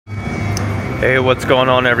Hey, what's going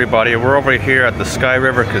on, everybody? We're over here at the Sky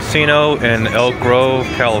River Casino in Elk Grove,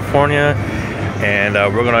 California, and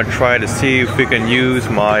we're gonna try to see if we can use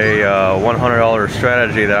my $100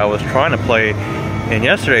 strategy that I was trying to play in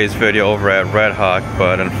yesterday's video over at Red Hawk,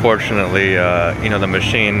 but unfortunately, the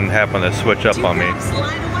machine happened to switch up on me.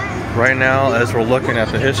 Right now, as we're looking at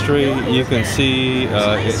the history, you can see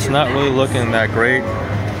it's not really looking that great.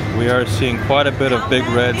 We are seeing quite a bit of big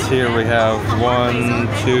reds here. We have 1,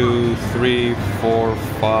 2, 3, 4,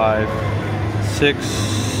 5, 6,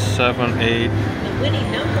 7, 8,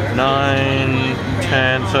 9,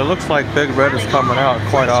 10. So it looks like big red is coming out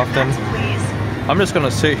quite often. I'm just going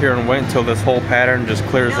to sit here and wait until this whole pattern just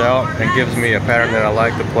clears out and gives me a pattern that I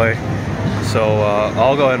like to play. So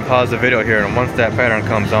I'll go ahead and pause the video here, and once that pattern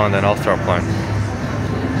comes on, then I'll start playing.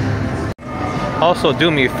 Also,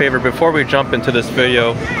 do me a favor, before we jump into this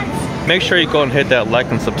video, make sure you go and hit that like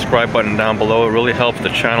and subscribe button down below. It really helps the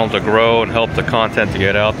channel to grow and help the content to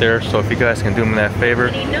get out there. So if you guys can do me that favor,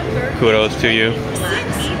 kudos to you.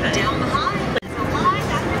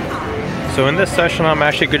 So in this session, I'm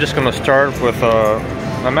actually just going to start with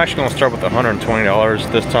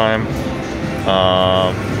 $120 this time.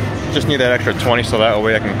 Just need that extra 20 so that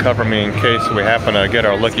way I can cover me in case we happen to get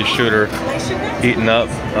our lucky shooter eaten up.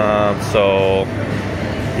 So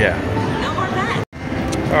yeah.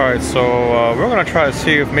 Alright, so we're going to try to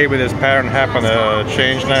see if maybe this pattern happened to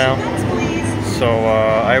change now. So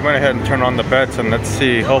I went ahead and turned on the bets, and let's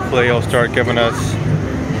see, hopefully it'll start giving us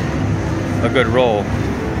a good roll.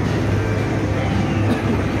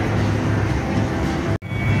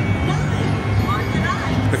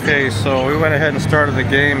 Okay, so we went ahead and started the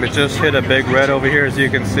game. It just hit a big red over here, as you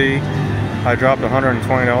can see. I dropped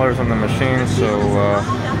 $120 on the machine, so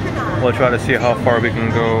we'll try to see how far we can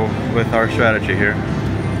go with our strategy here.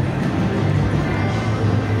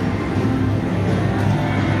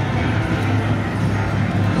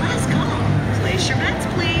 Last call. Place your bets,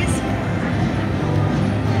 please.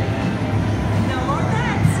 No more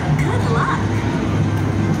bets. Good luck.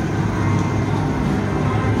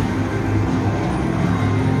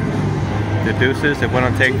 The deuces, it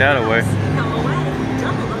wouldn't take that away.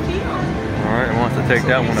 Alright, it wants to take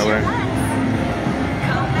that one away.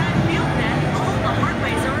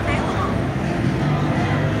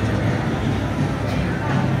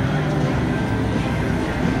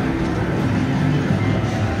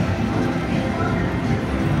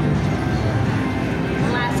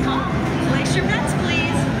 Last call. Place your bets,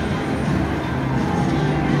 please.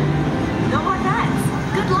 No more bets.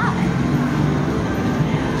 Good luck.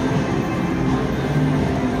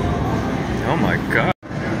 Oh my god.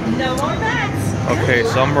 No more bets. Okay,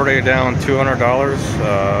 so I'm already down $200.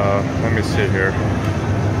 Let me see here.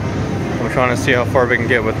 I'm trying to see how far we can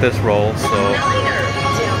get with this roll, so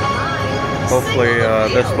hopefully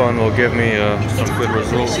this one will give me some good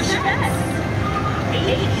results.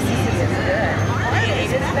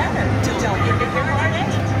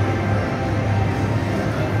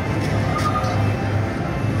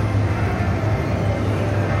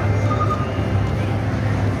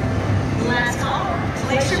 Last call.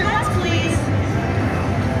 Place your bets, please.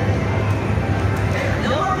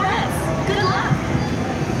 No more bets. Good luck.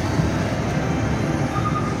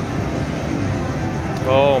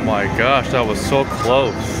 Oh my gosh, that was so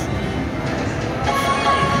close.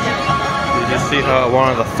 Did you see how I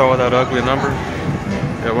wanted to throw that ugly number?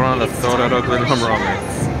 Yeah, I wanted to throw that ugly number on me.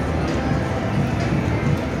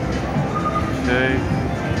 Okay.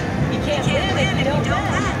 You can't win if you don't bet.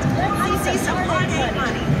 Let's see some hard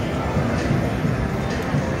money.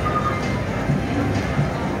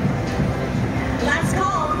 Last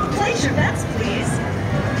call. Place your bets, please.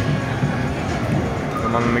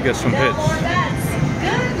 Come on, let me get some No hits. more bets.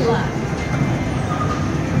 Good luck.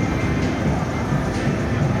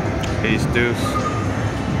 Ace deuce.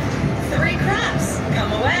 3 craps.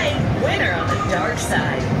 Come away. Winner on the dark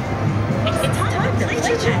side. It's time to place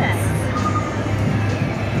your bets.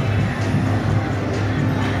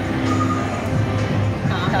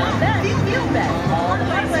 Bet. Feel bet. All the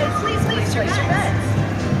hard ways. Please place your bets.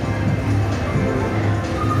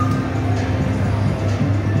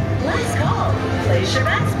 Last call. Place your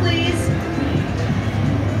bets, please.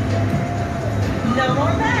 No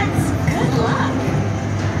more bets. Good luck.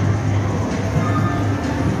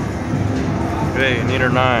 Okay, need her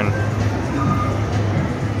 9. 9.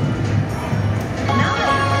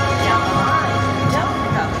 Down the line. Don't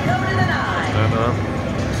go to the 9.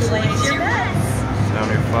 Place your bets.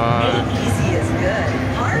 75. 8 easy is good.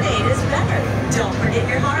 Hard 8 is better. Don't forget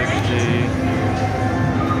your hard 8. 50.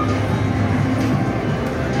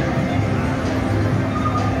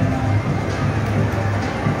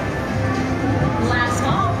 Last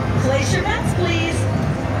call. Place your bets,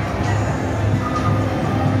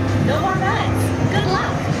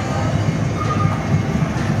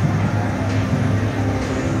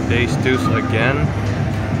 Ace deuce again.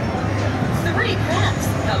 3 craps.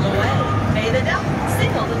 Come away. Pay the double.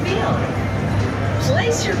 Single the field.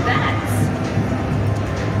 Place your bets.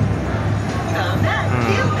 Come back.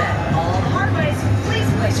 Field bet. All the hard ways. Please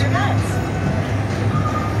place your bets.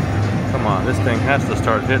 Come on, this thing has to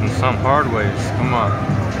start hitting some hard ways. Come on.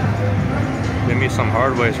 Give me some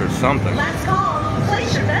hard ways or something. Last call.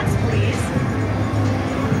 Place your bets, please.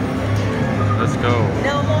 Let's go.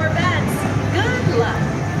 No more bets. Good luck.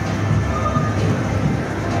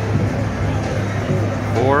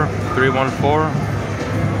 4, 3, 1, 4.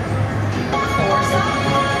 4's up.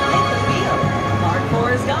 Hit the field. Hard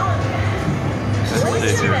 4 is gone. Let's Place see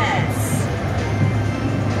your here. bets.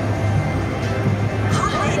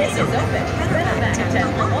 This is open. Better back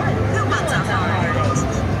 10 for 1. Who wants a hard?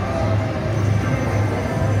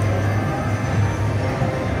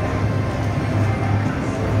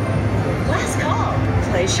 Last call.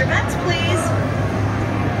 Place your bets, please.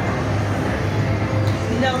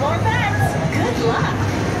 No more bets. Good luck.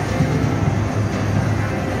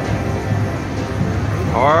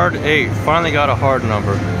 Hard 8. Finally got a hard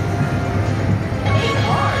number. 8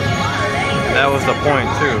 hard. Hard 8. That was the point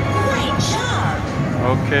too. Great job.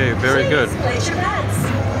 Okay, very good. Please place your bets.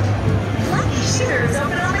 Lucky shooters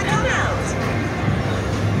open on the come out.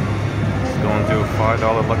 Going to do a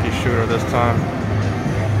 $5 lucky shooter this time.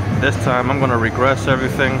 This time I'm going to regress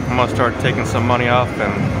everything. I'm going to start taking some money off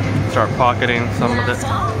and start pocketing some of it. Last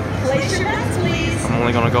call. Place your bets, please. I'm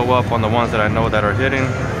only going to go up on the ones that I know that are hitting.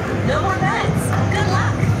 No more bets. Good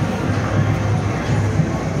luck.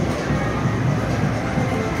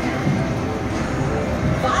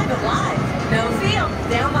 Five alive. No field.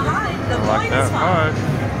 Down behind. The I like point that. is 5.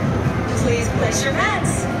 5. Please place your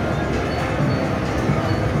bets.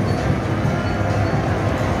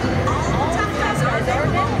 All tough bets are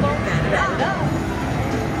available. Bet up.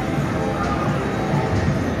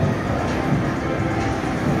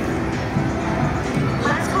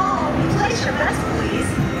 Last call. Place your bets, please.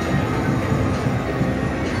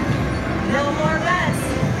 No more bets.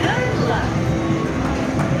 Good luck.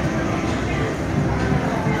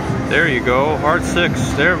 There you go. Hard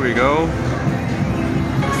 6. There we go. 6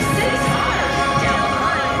 hard. Down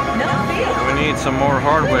behind. No field. We need some more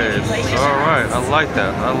hard ways. Alright, I like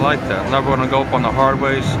that. I like that. Now we're going to go up on the hard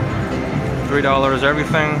ways. $3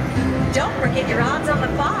 everything. Don't forget your odds on the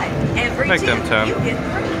 5. Every Make them 10. You get 3.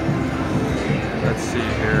 Let's see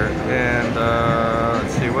here. And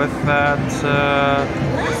let's see with that.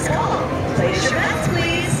 Last call. Place your bets,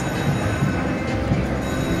 please.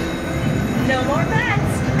 No more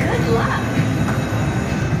bets. Good luck.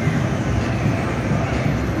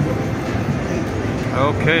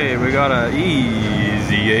 Okay, we got a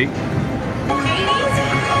easy 8. 8 easy.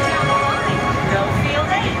 Down the line. No field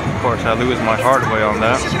 8. Of course, I lose my hard way on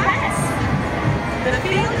that. Place your bets. The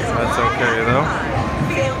field is That's alive okay, after though.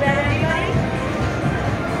 5. Field bet, anybody?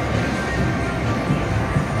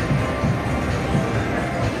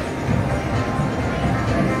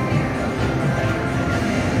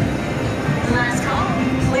 Last call.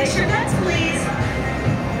 Place your bets, please.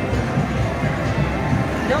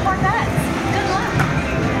 No more bets. Good luck.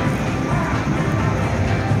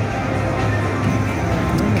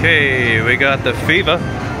 Okay, we got the Fever.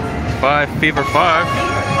 5 Fever 5.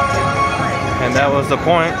 And that was the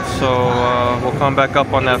point. So we'll come back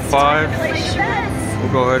up on that 5. Place your bets.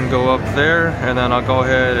 We'll go ahead and go up there. And then I'll go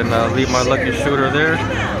ahead and leave my lucky shooter there.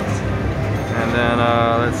 Come out. And then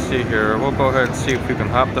let's see here. We'll go ahead and see if we can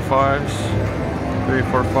hop the 5s. 3,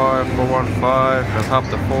 4, 5, 4, 1, 5, and hop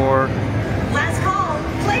the 4. Last call.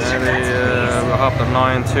 Place your Maybe bets, please. we'll hop the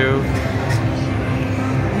 9 too.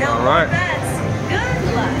 No all more right. bets. Good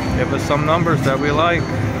luck. Give us some numbers that we like.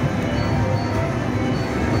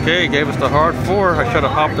 Okay, gave us the hard 4. I should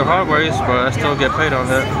have hopped the hard ways, but I still get paid on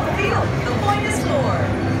that. Single field. The point is 4.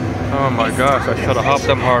 Oh my gosh, I should have hopped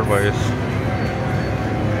them hard ways.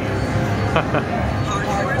 Hard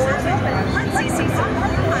 4 is open. Let's see some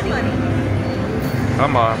hard money.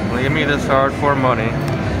 Come on, give me this hard 4 money.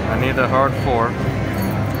 I need the hard 4.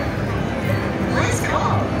 Last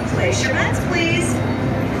call. Place your bets, please.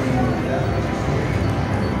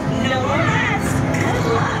 No more bets. Good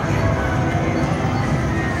luck.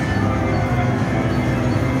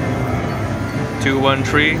 2, 1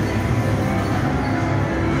 tree. 3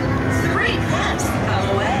 craps. Come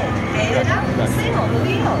away. Pay it up. Single the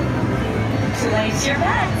wheel. Place your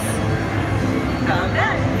bets. Come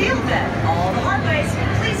bet. Field bet. All the hard ways.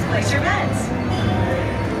 Please place your bets.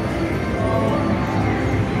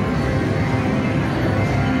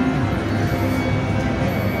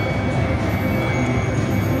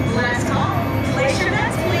 Last call. Place your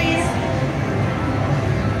bets, please.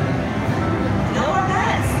 No more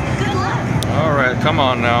bets.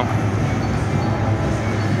 on now.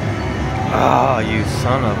 Ah, you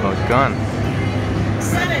son of a gun.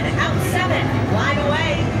 7 out 7. Wide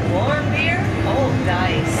away. Warm beer, cold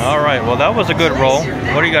dice. Alright, well that was a good roll.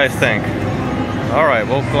 What do you guys think? Alright,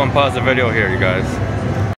 we'll go and pause the video here, you guys.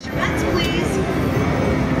 Your bets, please.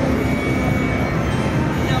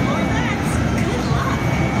 No more bets. Good luck.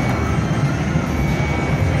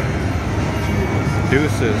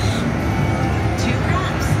 Deuces. 2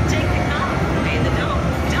 drops. Take the call. Pay the dough.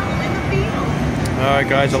 Double in the field. Alright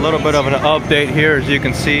guys, a little bit of an update here. As you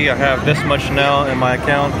can see, I have this much now in my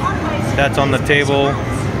account. That's on the table.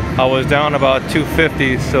 I was down about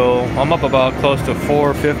 250, so I'm up about close to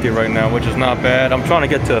 450 right now, which is not bad. I'm trying to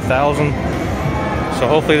get to 1,000. So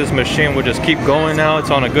hopefully this machine will just keep going now.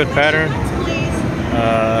 It's on a good pattern. Please.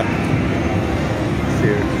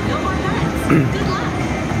 Here. No more bets. Good luck.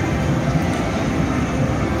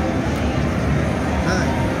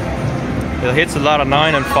 It hits a lot of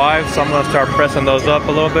 9 and 5, so I'm going to start pressing those up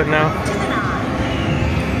a little bit now. To the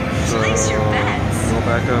 9. So, Place your bets. go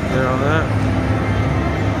back up there on that.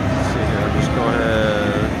 Let's see here, just go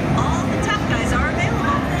ahead. All the tough guys are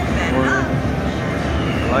available. Bet Or- up.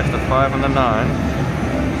 I like the 5 and the 9.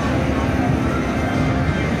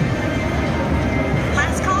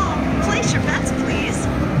 Last call. Place your bets, please.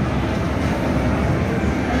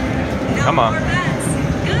 No Come on. more bets.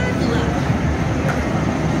 Good luck.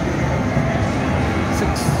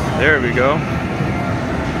 There we go.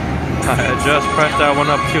 I just pressed that one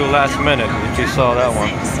up to last minute, if you saw that one.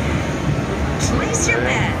 Place your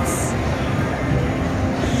bets.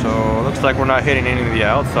 So, looks like we're not hitting any of the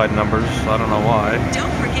outside numbers. I don't know why.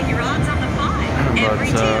 Don't forget your odds on the 5.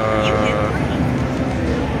 Every But, tip, you hit 3.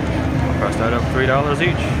 I'll press that up $3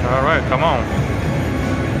 each. Alright, come on.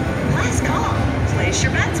 Last call. Place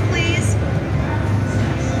your bets, please.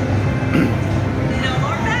 No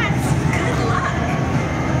more bets. Good luck.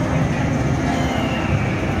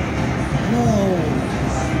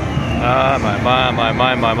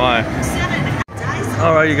 My. 7 dice.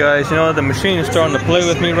 Alright, you guys, you know, the machine is starting to play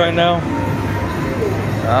with me right now.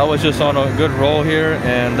 I was just on a good roll here,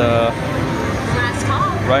 and Last call.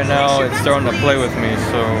 right now Place your it's bets, starting to play please. with me,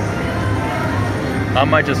 so I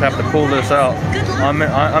might just have to pull this out. Good luck.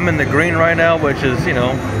 I'm in the green right now, which is, you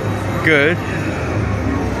know, good.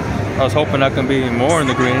 I was hoping I can be more in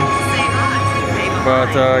the green, Same odds. Pay the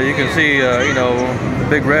but line. you can see, you know, the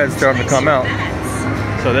big red's starting to come out.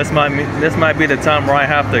 So this might be the time where I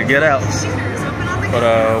have to get out. Shooters open on the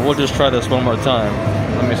But we'll just try this one more time.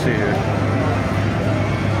 Let me see here.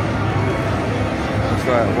 Let's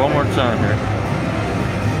try it one more time here.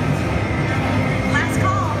 Last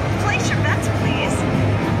call. Place your bets, please.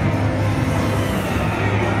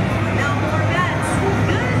 No more bets.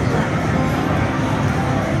 Good luck.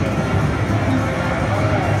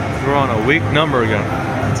 We're on a weak number again.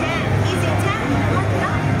 10. Easy 10. Mark it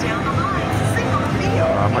up. Down the line. Single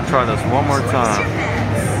field. I'm gonna try this one more Place your time.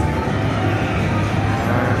 bets.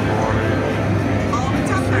 All the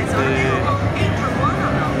tough guys are available. 8 for 1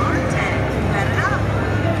 on the Mark 10. Bet it up.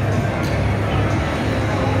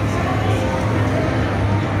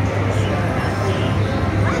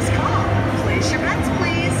 Last call. Place your bets,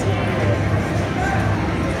 please.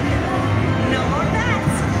 No more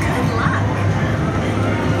bets. Good luck.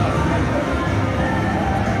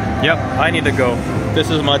 Yep, I need to go. This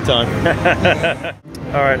is my time.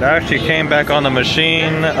 Alright, I actually came back on the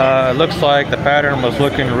machine. Looks like the pattern was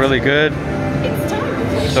looking really good. It's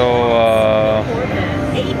time. So,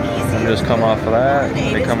 Eight easy. let me just come off of that.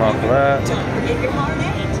 Let me come off of that. Don't forget your hard 8.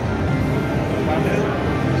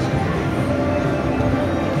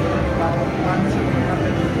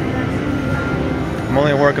 I'm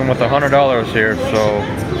only working with $100 here, Place your so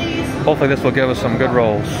bets, please. hopefully this will give us some good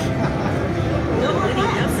rolls. No more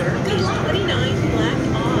bets. Good luck. 29 black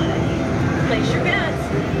eye. Place your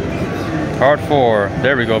bets. Hard 4.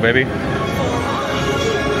 There we go, baby.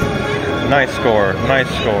 Nice score. Nice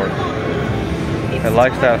score. It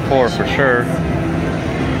likes that 4 for sure.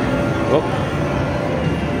 Whoop.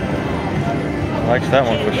 Likes that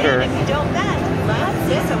one for sure. If you don't bet,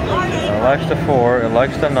 that's a hard 8. It likes the 4. It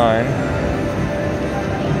likes the 9.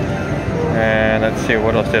 And let's see,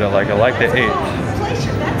 what else did it like? It liked the 8. Place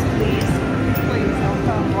your bets, please.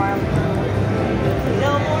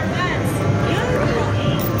 No more bets. You're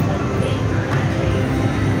lucky.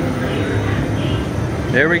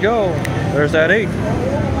 There we go. There's that 8.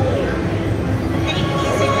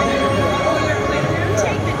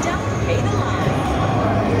 Take the double, pay the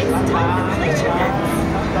line. It's time to place your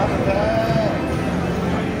bets.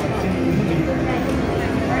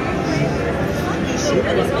 Lucky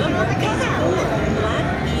shooter is one on the count.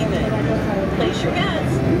 Black even. Place your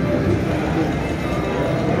bets.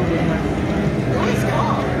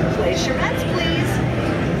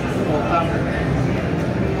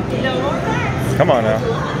 Come on now.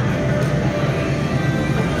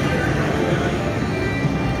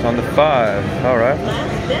 It's on the 5. All right.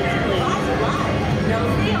 Last bets, please. No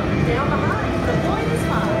field. Down behind. The point is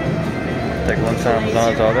 5. Take 1 times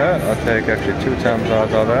odds all that. I'll take actually 2 times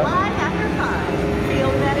odds all that. 5 after 5.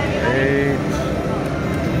 Field bet anybody? 8.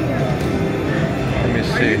 Let me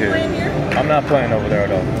see here. I'm not playing over there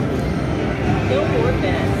though. No more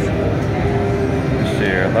bets. Let's see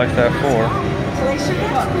here. I like that 4. Place your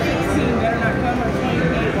bets, please. You better not come or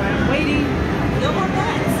 28 while I'm waiting. No more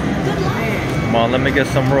bets. Good luck. Come on, let me get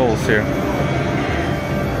some rolls here.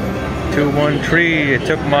 2-1 tree. It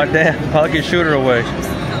took my damn lucky shooter away.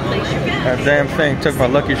 Place your bets. That damn thing took my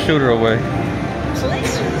lucky shooter away.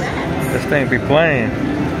 Place your bets. This thing be playing.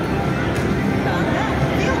 Not bet.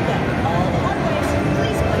 Field bet. All the hard ways.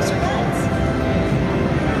 Please place your bets.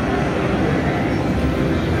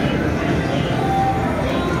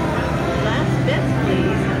 Last bets,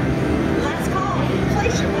 please. Last call.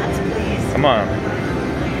 Place your bets, please. Come on.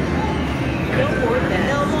 No more bets.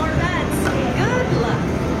 No more bets. Good luck.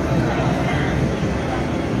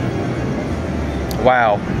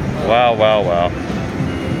 Wow. Wow, wow, wow.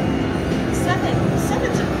 7.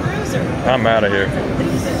 Seven's a cruiser. I'm out of here. If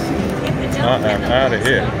the I am outta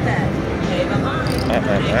here. Stop that. Pay behind. I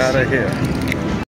am out of here.